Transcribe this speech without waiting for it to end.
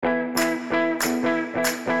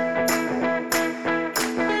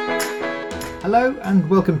Hello and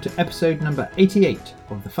welcome to episode number 88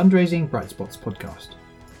 of the Fundraising Bright Spots podcast.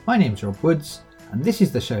 My name's Rob Woods and this is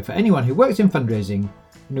the show for anyone who works in fundraising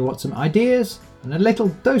and who wants some ideas and a little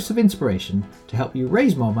dose of inspiration to help you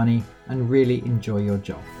raise more money and really enjoy your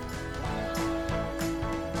job.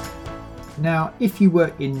 Now, if you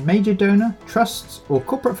work in major donor, trusts or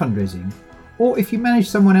corporate fundraising, or if you manage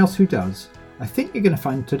someone else who does, I think you're going to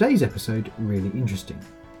find today's episode really interesting.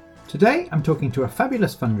 Today I'm talking to a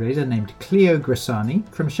fabulous fundraiser named Cleo Grassani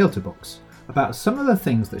from Shelterbox about some of the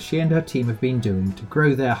things that she and her team have been doing to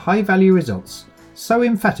grow their high value results so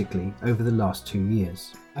emphatically over the last 2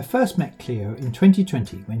 years. I first met Cleo in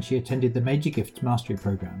 2020 when she attended the Major Gifts Mastery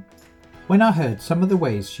Programme. When I heard some of the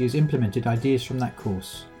ways she has implemented ideas from that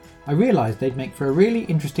course, I realised they'd make for a really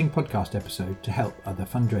interesting podcast episode to help other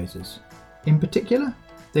fundraisers. In particular,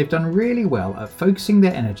 they've done really well at focusing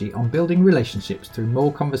their energy on building relationships through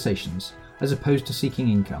more conversations as opposed to seeking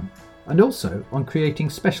income, and also on creating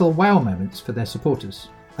special wow moments for their supporters.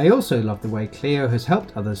 I also love the way Cleo has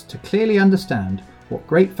helped others to clearly understand what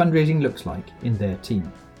great fundraising looks like in their team.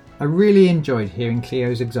 I really enjoyed hearing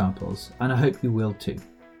Cleo's examples and I hope you will too.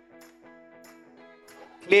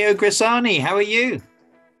 Cleo Grassani, how are you?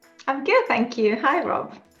 I'm good, thank you. Hi,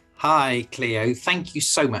 Rob. Hi, Cleo. Thank you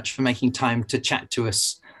so much for making time to chat to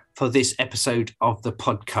us for this episode of the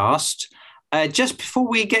podcast. Just before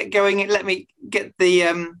we get going, let me get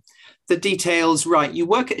the details right. You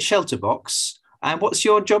work at Shelterbox, and what's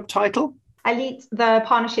your job title? I lead the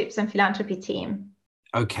partnerships and philanthropy team.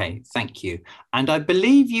 Okay, thank you. And I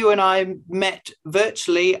believe you and I met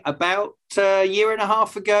virtually about a year and a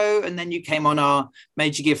half ago, and then you came on our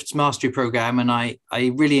Major Gifts Mastery Programme, and I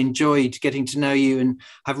really enjoyed getting to know you and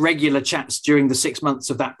have regular chats during the 6 months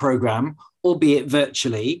of that programme, albeit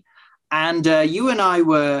virtually. And you and I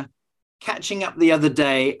were catching up the other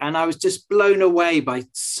day, and I was just blown away by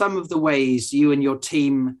some of the ways you and your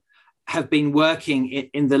team have been working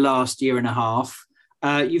in the last year and a half.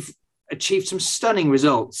 You've achieved some stunning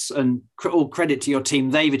results, and all credit to your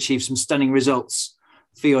team. They've achieved some stunning results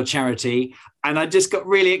for your charity. And I just got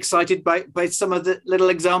really excited by some of the little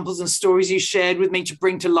examples and stories you shared with me to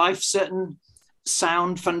bring to life certain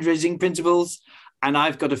sound fundraising principles. And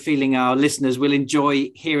I've got a feeling our listeners will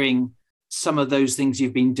enjoy hearing some of those things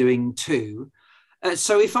you've been doing too.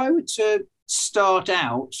 So if I were to start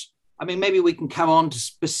out, I mean, maybe we can come on to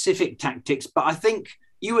specific tactics, but I think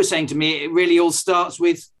you were saying to me, it really all starts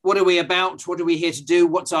with what are we about? What are we here to do?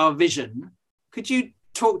 What's our vision? Could you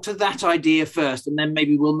talk to that idea first, and then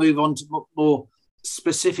maybe we'll move on to more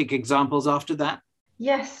specific examples after that?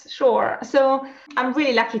 Yes, sure. So I'm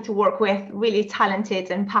really lucky to work with really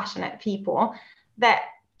talented and passionate people that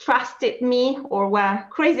trusted me or were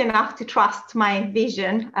crazy enough to trust my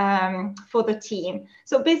vision for the team.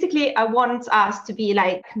 So basically, I want us to be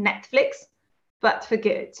like Netflix, but for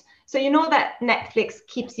good. So you know that Netflix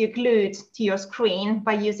keeps you glued to your screen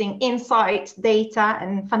by using insight, data,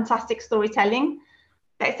 and fantastic storytelling.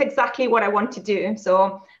 That's exactly what I want to do.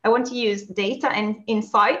 So I want to use data and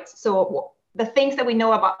insight. So the things that we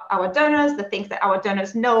know about our donors, the things that our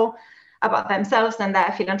donors know about themselves and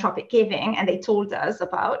their philanthropic giving, and they told us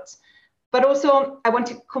about. But also I want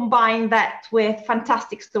to combine that with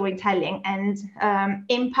fantastic storytelling and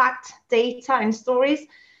impact data and stories.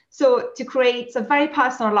 So to create a very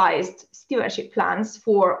personalized stewardship plans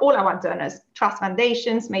for all our donors, trust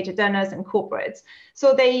foundations, major donors and corporates.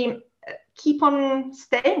 So they keep on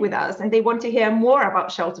staying with us and they want to hear more about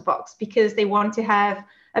Shelterbox because they want to have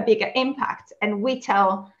a bigger impact. And we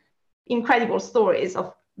tell incredible stories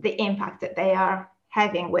of the impact that they are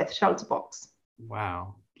having with Shelterbox.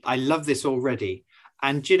 Wow. I love this already.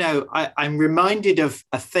 And, you know, I'm reminded of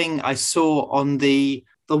a thing I saw on the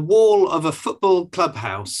wall of a football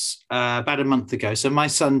clubhouse about a month ago. So my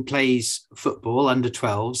son plays football under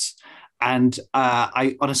 12s. And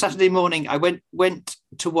on a Saturday morning, I went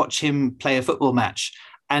to watch him play a football match.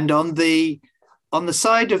 And on the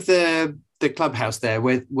side of the clubhouse there,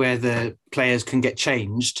 where the players can get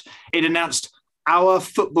changed, it announced our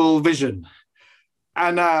football vision.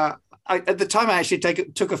 And at the time, I actually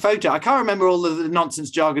took a photo. I can't remember all of the nonsense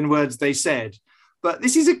jargon words they said, but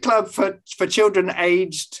this is a club for children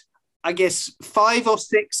aged, I guess, 5 or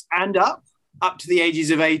 6 and up to the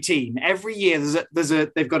ages of 18. Every year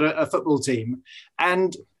they've got a football team.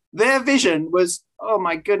 And their vision was, oh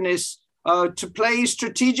my goodness, to play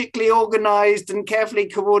strategically organized and carefully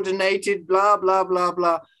coordinated, blah, blah, blah,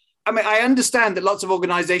 blah. I mean, I understand that lots of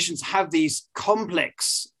organizations have these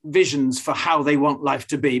complex visions for how they want life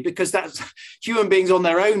to be, because that's human beings on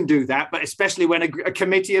their own do that. But especially when a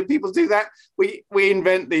committee of people do that, we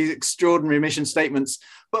invent these extraordinary mission statements.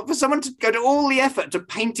 But for someone to go to all the effort to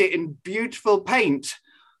paint it in beautiful paint,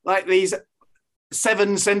 like these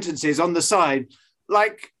 7 sentences on the side,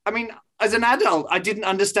 like, I mean, as an adult, I didn't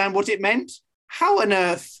understand what it meant. How on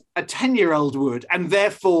earth a 10-year-old would, and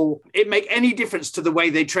therefore it make any difference to the way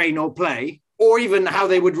they train or play, or even how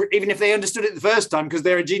they would, even if they understood it the first time because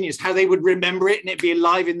they're a genius, how they would remember it and it be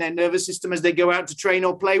alive in their nervous system as they go out to train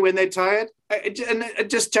or play when they're tired. And it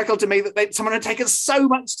just chuckled to me that someone had taken so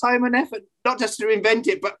much time and effort, not just to invent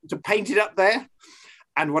it, but to paint it up there.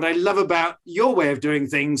 And what I love about your way of doing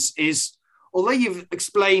things is, although you've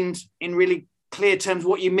explained in really clear terms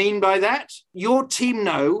what you mean by that, your team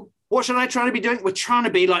know, what should I try to be doing? We're trying to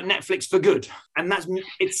be like Netflix for good. And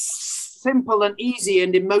it's simple and easy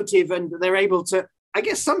and emotive, and they're able to, I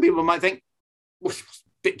guess some people might think, well, it's a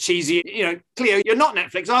bit cheesy, Cleo, you're not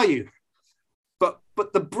Netflix, are you?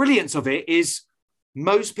 But the brilliance of it is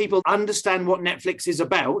most people understand what Netflix is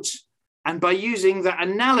about. And by using that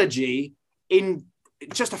analogy in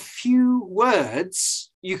just a few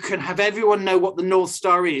words, you can have everyone know what the North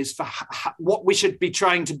Star is for what we should be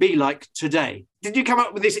trying to be like today. Did you come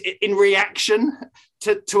up with this in reaction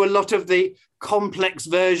to a lot of the complex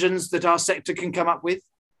versions that our sector can come up with?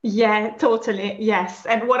 Yeah, totally. Yes.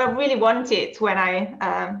 And what I really wanted when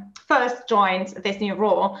I first joined this new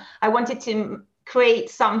role, I wanted to create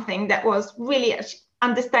something that was really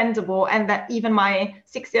understandable and that even my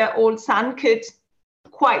 6-year-old son could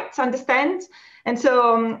quite understand. And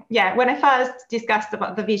so, when I first discussed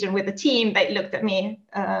about the vision with the team, they looked at me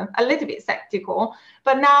a little bit skeptical,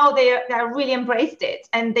 but now they really embraced it.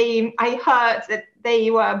 And I heard that they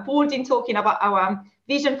were bold in talking about our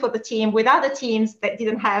vision for the team with other teams that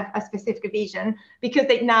didn't have a specific vision, because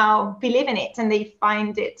they now believe in it and they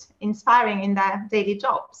find it inspiring in their daily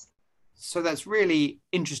jobs. So that's really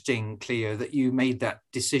interesting, Cleo, that you made that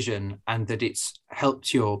decision and that it's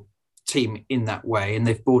helped your team in that way and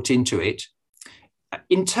they've bought into it.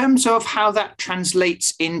 In terms of how that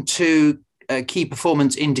translates into key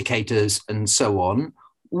performance indicators and so on,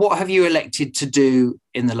 what have you elected to do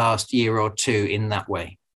in the last year or two in that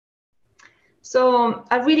way? So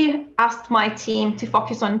I really asked my team to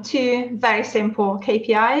focus on 2 very simple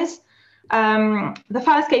KPIs. The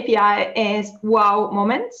first KPI is wow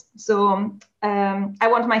moments. So I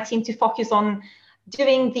want my team to focus on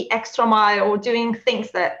doing the extra mile or doing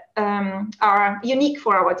things that are unique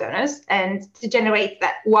for our donors and to generate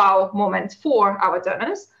that wow moment for our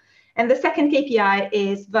donors. And the second KPI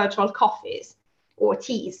is virtual coffees or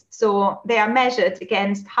teas. So they are measured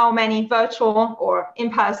against how many virtual or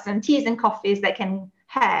in-person teas and coffees they can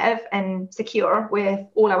have and secure with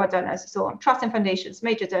all our donors. So trust and foundations,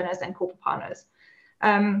 major donors and corporate partners.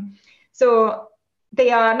 So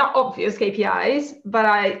they are not obvious KPIs,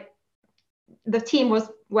 but the team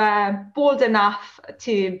were bold enough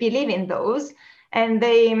to believe in those, and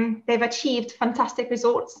they've achieved fantastic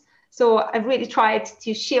results. So I really tried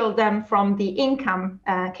to shield them from the income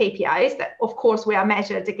KPIs that, of course, we are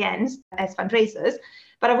measured against as fundraisers.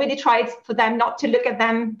 But I really tried for them not to look at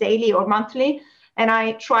them daily or monthly. And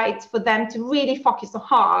I tried for them to really focus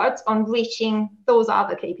hard on reaching those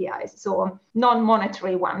other KPIs, so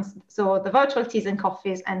non-monetary ones. So the virtual teas and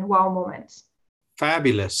coffees and wow moments.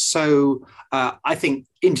 Fabulous. So I think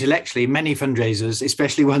intellectually, many fundraisers,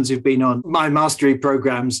 especially ones who've been on my mastery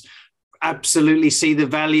programs, absolutely see the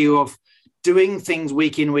value of doing things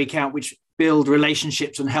week in, week out, which build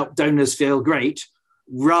relationships and help donors feel great,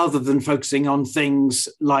 rather than focusing on things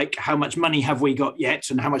like how much money have we got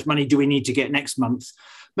yet and how much money do we need to get next month.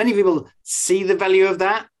 Many people see the value of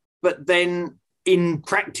that, but then in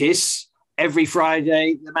practice, every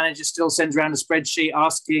Friday, the manager still sends around a spreadsheet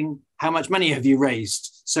asking, how much money have you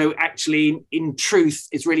raised? So actually, in truth,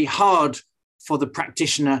 it's really hard for the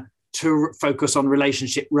practitioner to focus on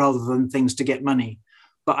relationship rather than things to get money.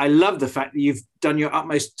 But I love the fact that you've done your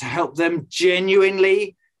utmost to help them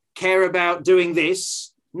genuinely care about doing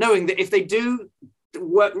this, knowing that if they do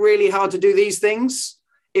work really hard to do these things,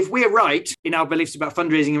 if we're right in our beliefs about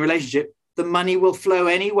fundraising and relationship, the money will flow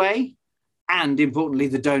anyway. And importantly,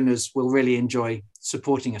 the donors will really enjoy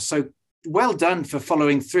supporting us. So well done for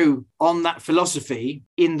following through on that philosophy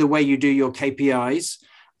in the way you do your KPIs.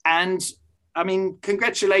 And I mean,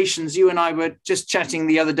 congratulations. You and I were just chatting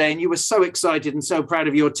the other day and you were so excited and so proud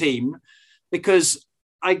of your team, because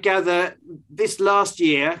I gather this last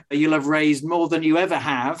year, you'll have raised more than you ever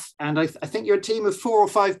have. And I think you're a team of 4 or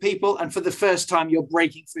 5 people. And for the first time, you're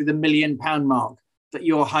breaking through the £1 million mark that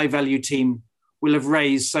your high value team will have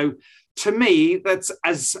raised. So to me, that's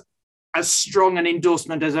as strong an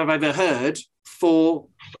endorsement as I've ever heard for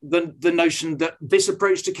the notion that this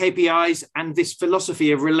approach to KPIs and this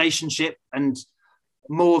philosophy of relationship and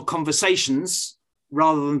more conversations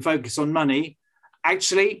rather than focus on money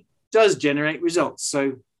actually does generate results.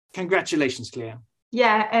 So congratulations, Claire.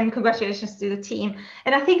 Yeah, and congratulations to the team.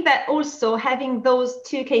 And I think that also having those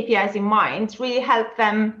two KPIs in mind really helped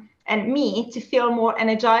them and me to feel more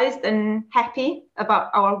energized and happy about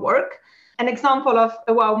our work. An example of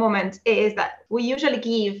a wow moment is that we usually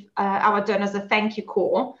give our donors a thank you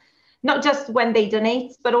call, not just when they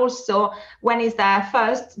donate, but also when is their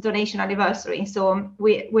first donation anniversary. So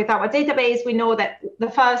with our database, we know that the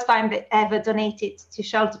first time they ever donated to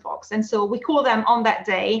Shelterbox. And so we call them on that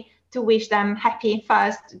day to wish them happy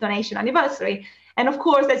first donation anniversary. And of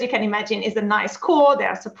course, as you can imagine, it's a nice call. They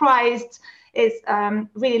are surprised. It's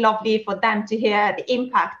really lovely for them to hear the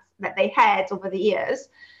impact that they had over the years.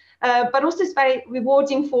 But also it's very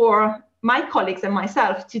rewarding for my colleagues and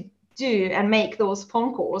myself to do and make those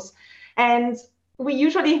phone calls. And we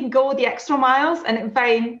usually go the extra miles. And a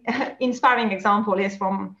very inspiring example is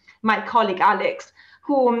from my colleague, Alex,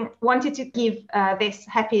 who wanted to give this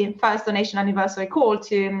happy first donation anniversary call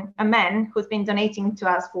to a man who's been donating to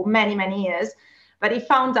us for many, many years. But he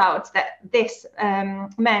found out that this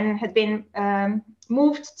man had been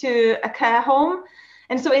moved to a care home.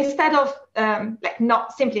 And so instead of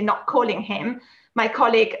not calling him, my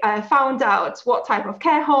colleague found out what type of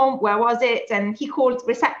care home, where was it, and he called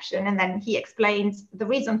reception, and then he explained the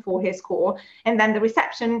reason for his call. And then the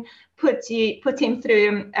reception put him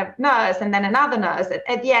through a nurse and then another nurse.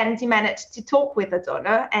 At the end, he managed to talk with the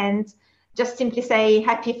donor and just simply say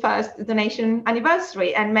happy first donation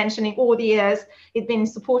anniversary and mentioning all the years he'd been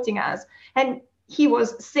supporting us. And he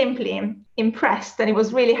was simply impressed, and he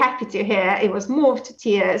was really happy to hear. He was moved to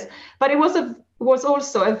tears, but it was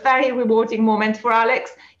also a very rewarding moment for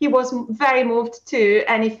Alex. He was very moved too,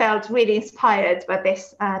 and he felt really inspired by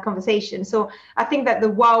this conversation. So I think that the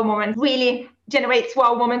wow moment really generates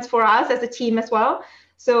wow moments for us as a team as well.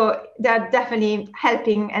 So they're definitely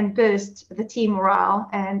helping and boost the team morale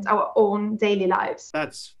and our own daily lives.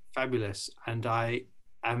 That's fabulous. And I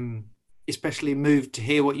am especially moved to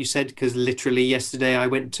hear what you said, because literally yesterday I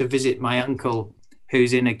went to visit my uncle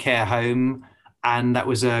who's in a care home, and that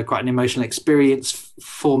was quite an emotional experience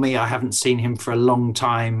for me. I haven't seen him for a long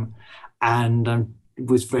time, and it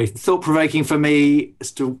was very thought-provoking for me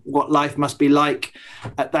as to what life must be like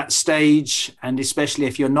at that stage, and especially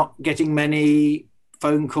if you're not getting many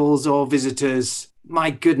phone calls or visitors.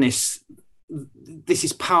 My goodness, this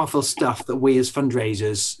is powerful stuff that we as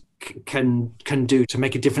fundraisers can do to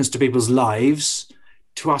make a difference to people's lives,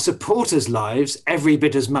 to our supporters' lives, every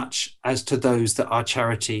bit as much as to those that our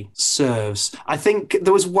charity serves. I think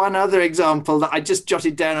there was one other example that I just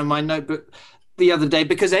jotted down on my notebook the other day,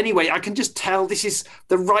 because anyway, I can just tell this is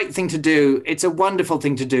the right thing to do. It's a wonderful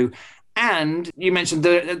thing to do. And you mentioned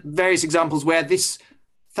the various examples where this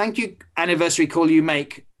thank you anniversary call you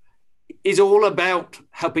make is all about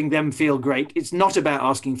helping them feel great. It's not about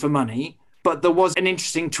asking for money. But there was an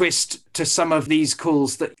interesting twist to some of these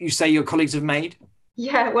calls that you say your colleagues have made.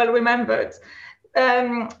 Yeah, well remembered.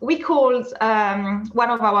 We called one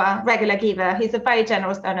of our regular giver. He's a very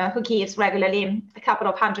generous donor who gives regularly a couple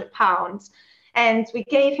of £100. And we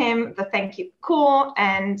gave him the thank you call,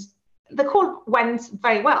 and the call went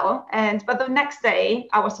very well. But the next day,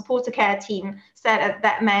 our supporter care team said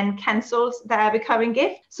that man cancelled their recurring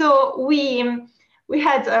gift. So we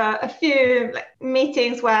had a few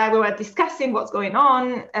meetings where we were discussing what's going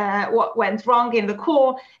on, what went wrong in the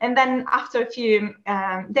call. And then after a few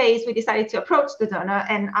days, we decided to approach the donor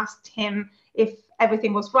and asked him if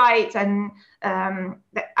everything was right, and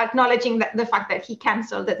acknowledging that the fact that he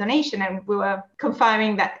cancelled the donation, and we were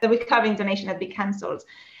confirming that the recurring donation had been cancelled.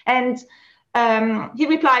 And he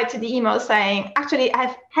replied to the email saying, actually,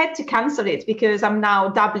 I've had to cancel it because I'm now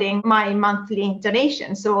doubling my monthly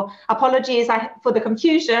donation. So apologies for the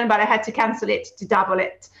confusion, but I had to cancel it to double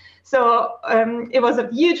it. So it was a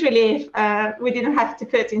huge relief. We didn't have to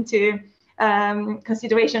put into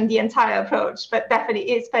consideration the entire approach, but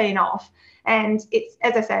definitely it's paying off. And it's,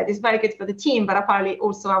 as I said, it's very good for the team, but apparently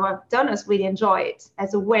also our donors really enjoy it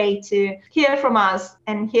as a way to hear from us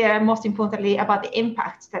and hear, most importantly, about the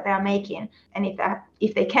impact that they are making. And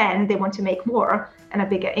if they can, they want to make more and a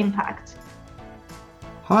bigger impact.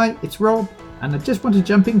 Hi, it's Rob, and I just want to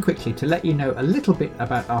jump in quickly to let you know a little bit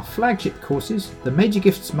about our flagship courses, the Major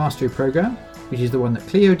Gifts Mastery Programme, which is the one that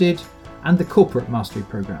Cleo did, and the Corporate Mastery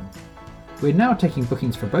Programme. We're now taking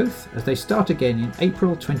bookings for both as they start again in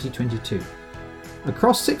April 2022.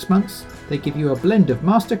 Across 6 months, they give you a blend of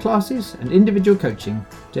masterclasses and individual coaching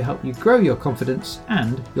to help you grow your confidence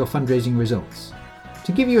and your fundraising results.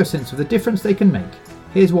 To give you a sense of the difference they can make,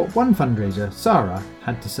 here's what one fundraiser, Sarah,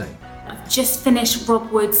 had to say. I've just finished Rob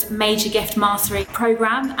Wood's Major Gift Mastery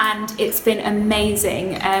program and it's been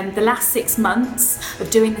amazing. The last 6 months of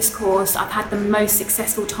doing this course, I've had the most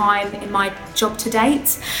successful time in my job to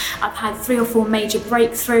date. I've had 3 or 4 major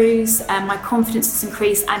breakthroughs, my confidence has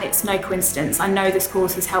increased, and it's no coincidence. I know this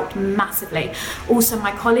course has helped massively. Also,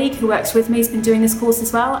 my colleague who works with me has been doing this course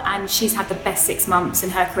as well, and she's had the best 6 months in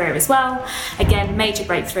her career as well. Again, major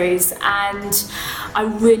breakthroughs, and I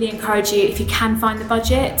really encourage you, if you can find the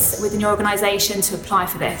budget within your organisation, to apply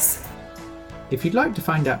for this. If you'd like to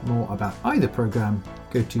find out more about either programme,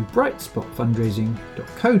 go to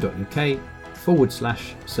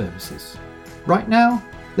brightspotfundraising.co.uk/services. Right now,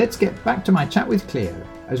 let's get back to my chat with Cleo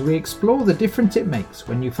as we explore the difference it makes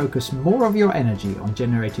when you focus more of your energy on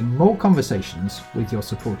generating more conversations with your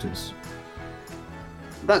supporters.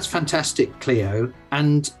 That's fantastic, Cleo.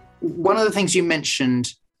 And one of the things you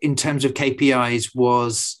mentioned in terms of KPIs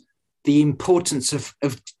was the importance of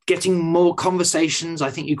getting more conversations. I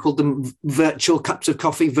think you called them virtual cups of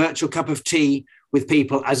coffee, virtual cup of tea with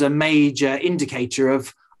people as a major indicator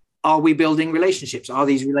of, are we building relationships? Are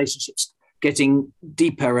these relationships getting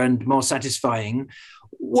deeper and more satisfying?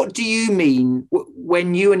 What do you mean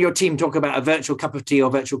when you and your team talk about a virtual cup of tea or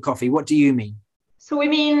virtual coffee? What do you mean? So we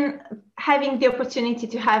mean having the opportunity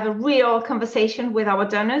to have a real conversation with our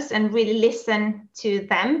donors and really listen to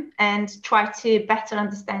them and try to better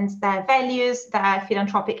understand their values, their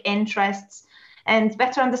philanthropic interests, and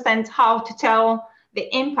better understand how to tell the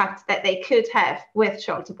impact that they could have with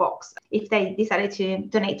Shelter Box if they decided to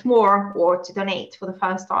donate more or to donate for the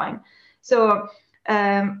first time. So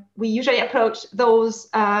we usually approach those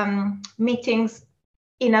meetings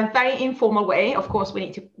in a very informal way. Of course, we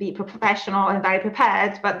need to be professional and very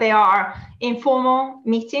prepared, but they are informal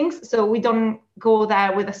meetings. So we don't go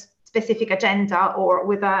there with a specific agenda or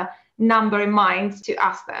with a number in mind to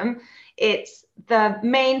ask them. It's the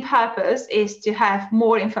main purpose is to have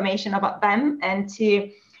more information about them and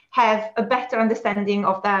to have a better understanding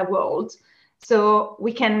of their world. So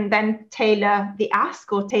we can then tailor the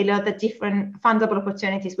ask or tailor the different fundable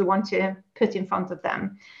opportunities we want to put in front of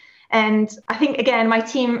them. And I think, again, my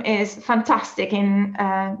team is fantastic in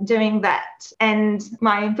doing that. And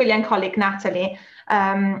my brilliant colleague, Natalie,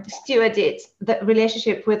 stewarded the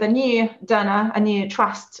relationship with a new donor, a new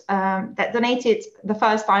trust that donated the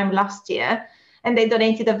first time last year. And they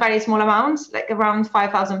donated a very small amount, like around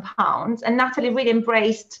 £5,000. And Natalie really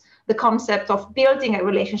embraced the concept of building a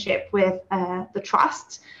relationship with the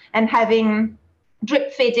trust and having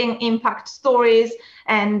drip feeding impact stories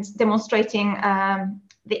and demonstrating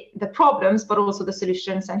the problems, but also the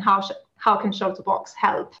solutions, and how can Shelter Box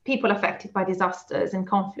help people affected by disasters and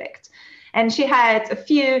conflict. And she had a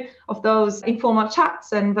few of those informal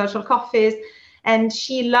chats and virtual coffees, and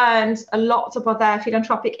she learned a lot about their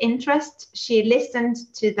philanthropic interest. She listened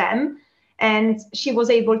to them, and she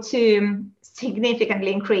was able to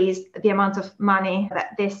significantly increase the amount of money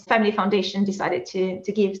that this family foundation decided to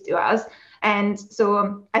give to us. And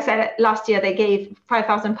so I said last year they gave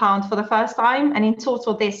 £5,000 for the first time, and in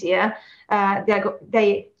total this year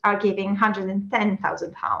they are giving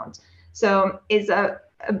 £110,000. So it's a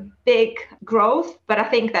big growth, but I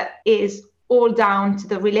think that is all down to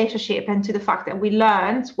the relationship and to the fact that we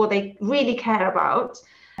learned what they really care about.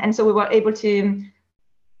 And so we were able to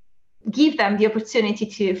give them the opportunity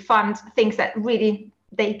to fund things that really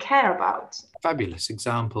they care about. Fabulous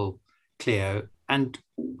example, Cleo. And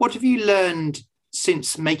what have you learned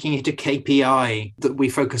since making it a KPI that we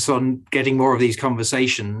focus on getting more of these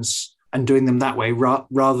conversations and doing them that way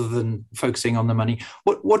rather than focusing on the money?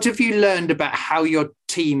 What have you learned about how your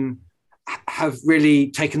team have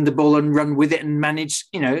really taken the ball and run with it and managed?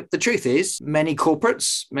 You know, the truth is many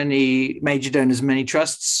corporates, many major donors, many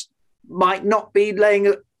trusts might not be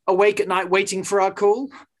laying awake at night waiting for our call.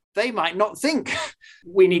 They might not think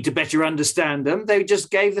we need to better understand them. They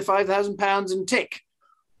just gave the £5,000 and tick.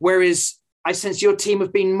 Whereas I sense your team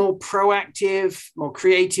have been more proactive, more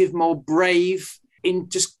creative, more brave in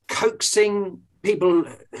just coaxing people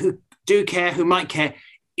who do care, who might care,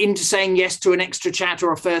 into saying yes to an extra chat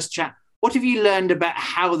or a first chat. What have you learned about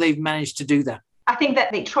how they've managed to do that? I think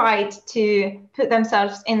that they tried to put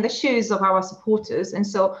themselves in the shoes of our supporters, and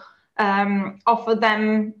so offer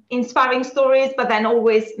them inspiring stories, but then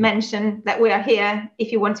always mention that we are here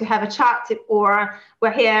if you want to have a chat, or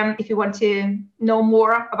we're here if you want to know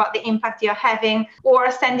more about the impact you're having, or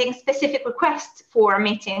sending specific requests for a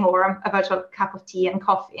meeting or a virtual cup of tea and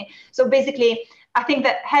coffee. So basically I think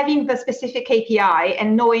that having the specific KPI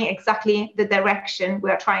and knowing exactly the direction we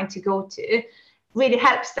are trying to go to really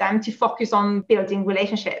helps them to focus on building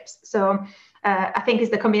relationships. So I think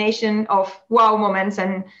it's the combination of wow moments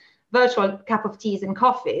and virtual cup of teas and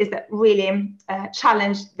coffees that really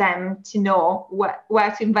challenge them to know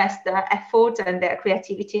where to invest their effort and their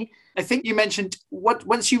creativity. I think you mentioned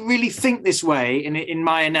once you really think this way, in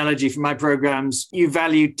my analogy for my programs, you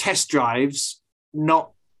value test drives,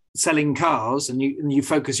 not selling cars, and you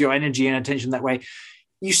focus your energy and attention that way.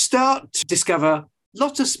 You start to discover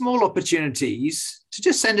lots of small opportunities to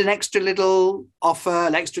just send an extra little offer,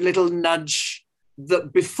 an extra little nudge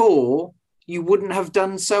that before you wouldn't have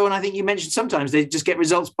done so. And I think you mentioned sometimes they just get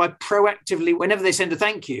results by proactively, whenever they send a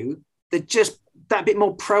thank you, they're just that bit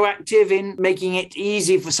more proactive in making it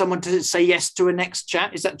easy for someone to say yes to a next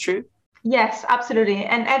chat. Is that true? Yes, absolutely.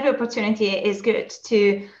 And every opportunity is good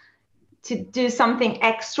to do something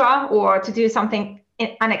extra or to do something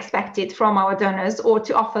unexpected from our donors, or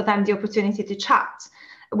to offer them the opportunity to chat.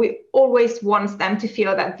 We always want them to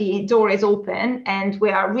feel that the door is open, and we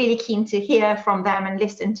are really keen to hear from them and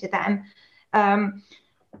listen to them.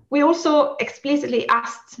 We also explicitly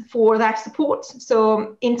asked for their support.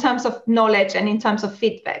 So in terms of knowledge and in terms of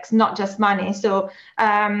feedbacks, not just money. So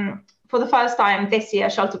for the first time this year,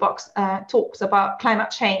 Shelterbox talks about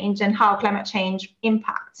climate change and how climate change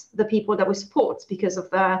impacts the people that we support because of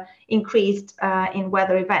the increased in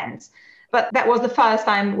weather events. But that was the first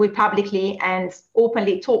time we publicly and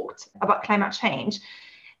openly talked about climate change.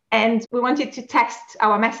 And we wanted to test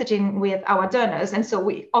our messaging with our donors. And so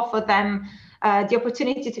we offered them the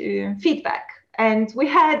opportunity to feedback. And we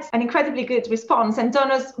had an incredibly good response. And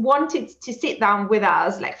donors wanted to sit down with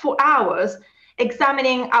us like for hours,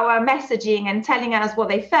 examining our messaging and telling us what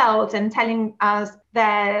they felt and telling us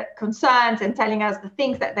their concerns and telling us the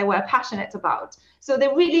things that they were passionate about. So they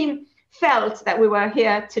really felt that we were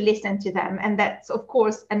here to listen to them. And that's, of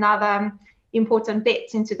course, another important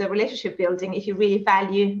bit into the relationship building. If you really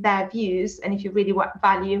value their views and if you really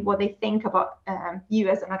value what they think about you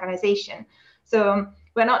as an organization. So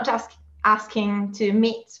we're not just asking to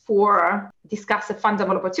meet for discuss a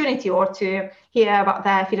fundamental opportunity or to hear about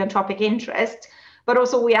their philanthropic interest, but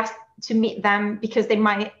also we ask to meet them because they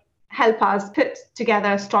might help us put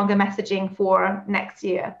together stronger messaging for next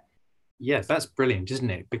year. Yes, that's brilliant,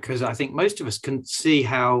 isn't it? Because I think most of us can see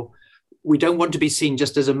how we don't want to be seen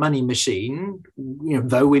just as a money machine,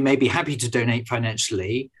 though we may be happy to donate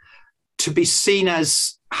financially, to be seen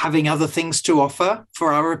as having other things to offer,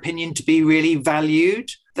 for our opinion to be really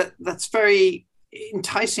valued. That's very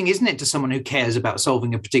enticing, isn't it, to someone who cares about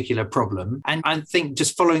solving a particular problem? And I think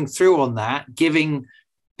just following through on that, giving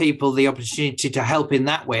people the opportunity to help in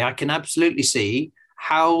that way, I can absolutely see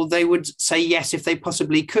how they would say yes if they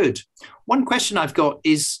possibly could. One question I've got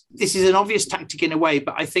is, this is an obvious tactic in a way,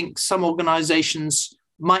 but I think some organizations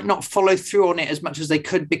might not follow through on it as much as they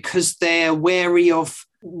could because they're wary of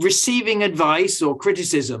receiving advice or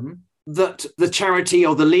criticism that the charity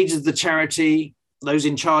or the leaders of the charity, those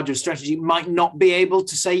in charge of strategy, might not be able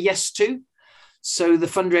to say yes to. So the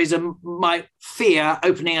fundraiser might fear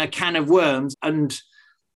opening a can of worms and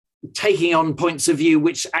taking on points of view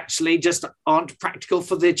which actually just aren't practical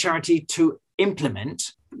for the charity to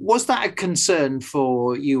implement. Was that a concern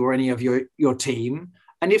for you or any of your team?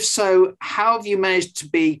 And if so, how have you managed to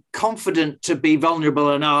be confident to be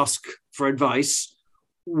vulnerable and ask for advice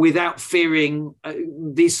without fearing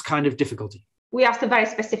this kind of difficulty? We asked a very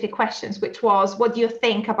specific questions, which was, what do you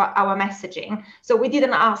think about our messaging? So we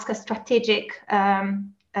didn't ask a strategic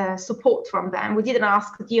support from them. We didn't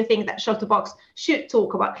ask, do you think that Shelterbox should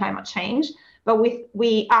talk about climate change? But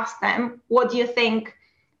we asked them, what do you think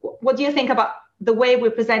about the way we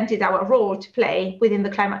presented our role to play within the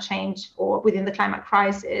climate change or within the climate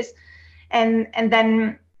crisis? And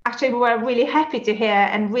then actually we were really happy to hear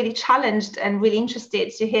and really challenged and really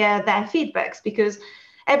interested to hear their feedbacks, because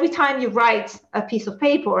every time you write a piece of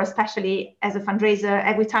paper, especially as a fundraiser,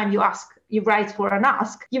 every time you write for an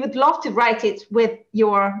ask, you would love to write it with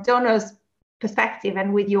your donor's perspective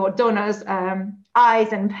and with your donor's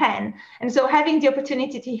eyes and pen. And so having the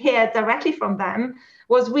opportunity to hear directly from them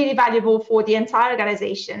was really valuable for the entire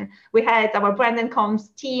organization. We had our brand and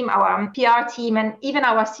comms team, our PR team, and even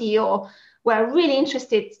our CEO were really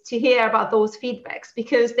interested to hear about those feedbacks,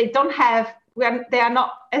 because they are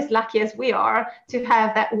not as lucky as we are to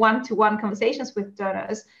have that one-to-one conversations with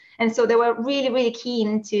donors. And so they were really, really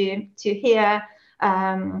keen to hear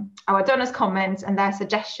our donors' comments and their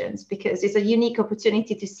suggestions, because it's a unique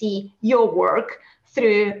opportunity to see your work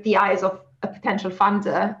through the eyes of a potential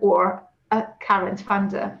funder or a current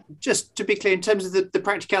funder. Just to be clear, in terms of the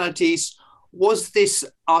practicalities, Was this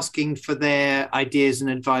asking for their ideas and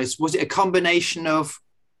advice? Was it a combination of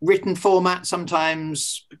written format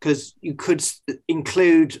sometimes, because you could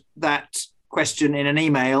include that question in an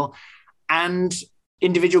email, and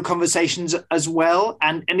individual conversations as well?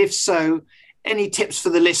 And if so, any tips for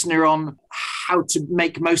the listener on how to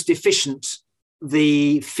make most efficient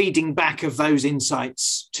the feeding back of those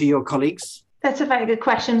insights to your colleagues? That's a very good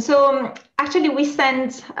question. So actually we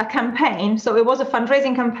sent a campaign. So it was a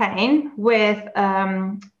fundraising campaign with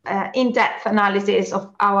in-depth analysis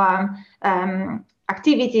of our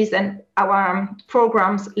activities and our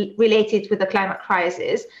programs related with the climate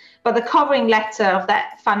crisis. But the covering letter of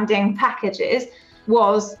that funding packages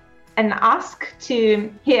was an ask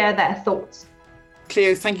to hear their thoughts.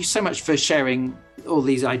 Cleo, thank you so much for sharing all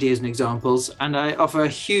these ideas and examples, and I offer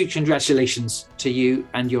huge congratulations to you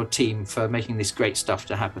and your team for making this great stuff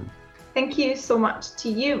to happen. Thank you so much to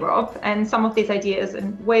you, Rob, and some of these ideas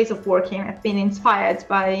and ways of working have been inspired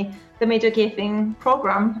by the Major Gifting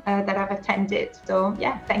program that I've attended. So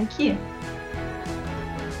yeah, thank you.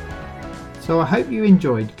 So I hope you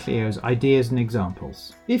enjoyed Cleo's ideas and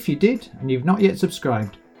examples. If you did and you've not yet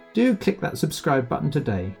subscribed, do click that subscribe button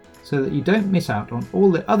today so that you don't miss out on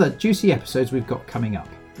all the other juicy episodes we've got coming up,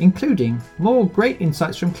 including more great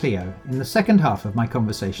insights from Cleo in the second half of my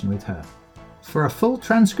conversation with her. For a full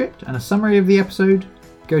transcript and a summary of the episode,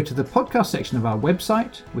 go to the podcast section of our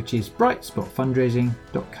website, which is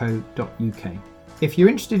brightspotfundraising.co.uk. If you're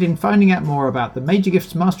interested in finding out more about the Major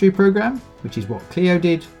Gifts Mastery Programme, which is what Cleo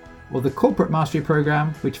did, or the Corporate Mastery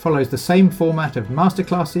Programme, which follows the same format of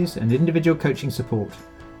masterclasses and individual coaching support,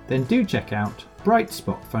 then do check out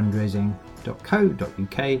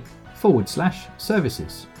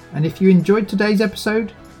brightspotfundraising.co.uk/services. And if you enjoyed today's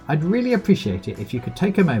episode, I'd really appreciate it if you could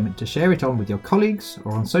take a moment to share it on with your colleagues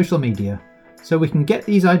or on social media so we can get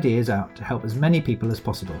these ideas out to help as many people as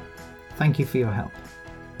possible. Thank you for your help.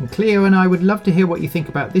 And Cleo and I would love to hear what you think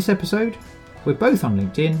about this episode. We're both on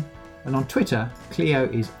LinkedIn, and on Twitter, Cleo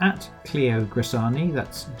is at Cleo Grassani,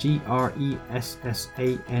 that's Gressani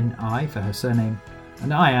for her surname,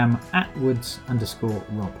 and I am at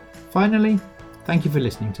Woods_Rob. Finally, thank you for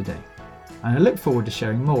listening today, and I look forward to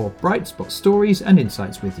sharing more Bright Spot stories and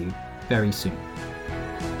insights with you very soon.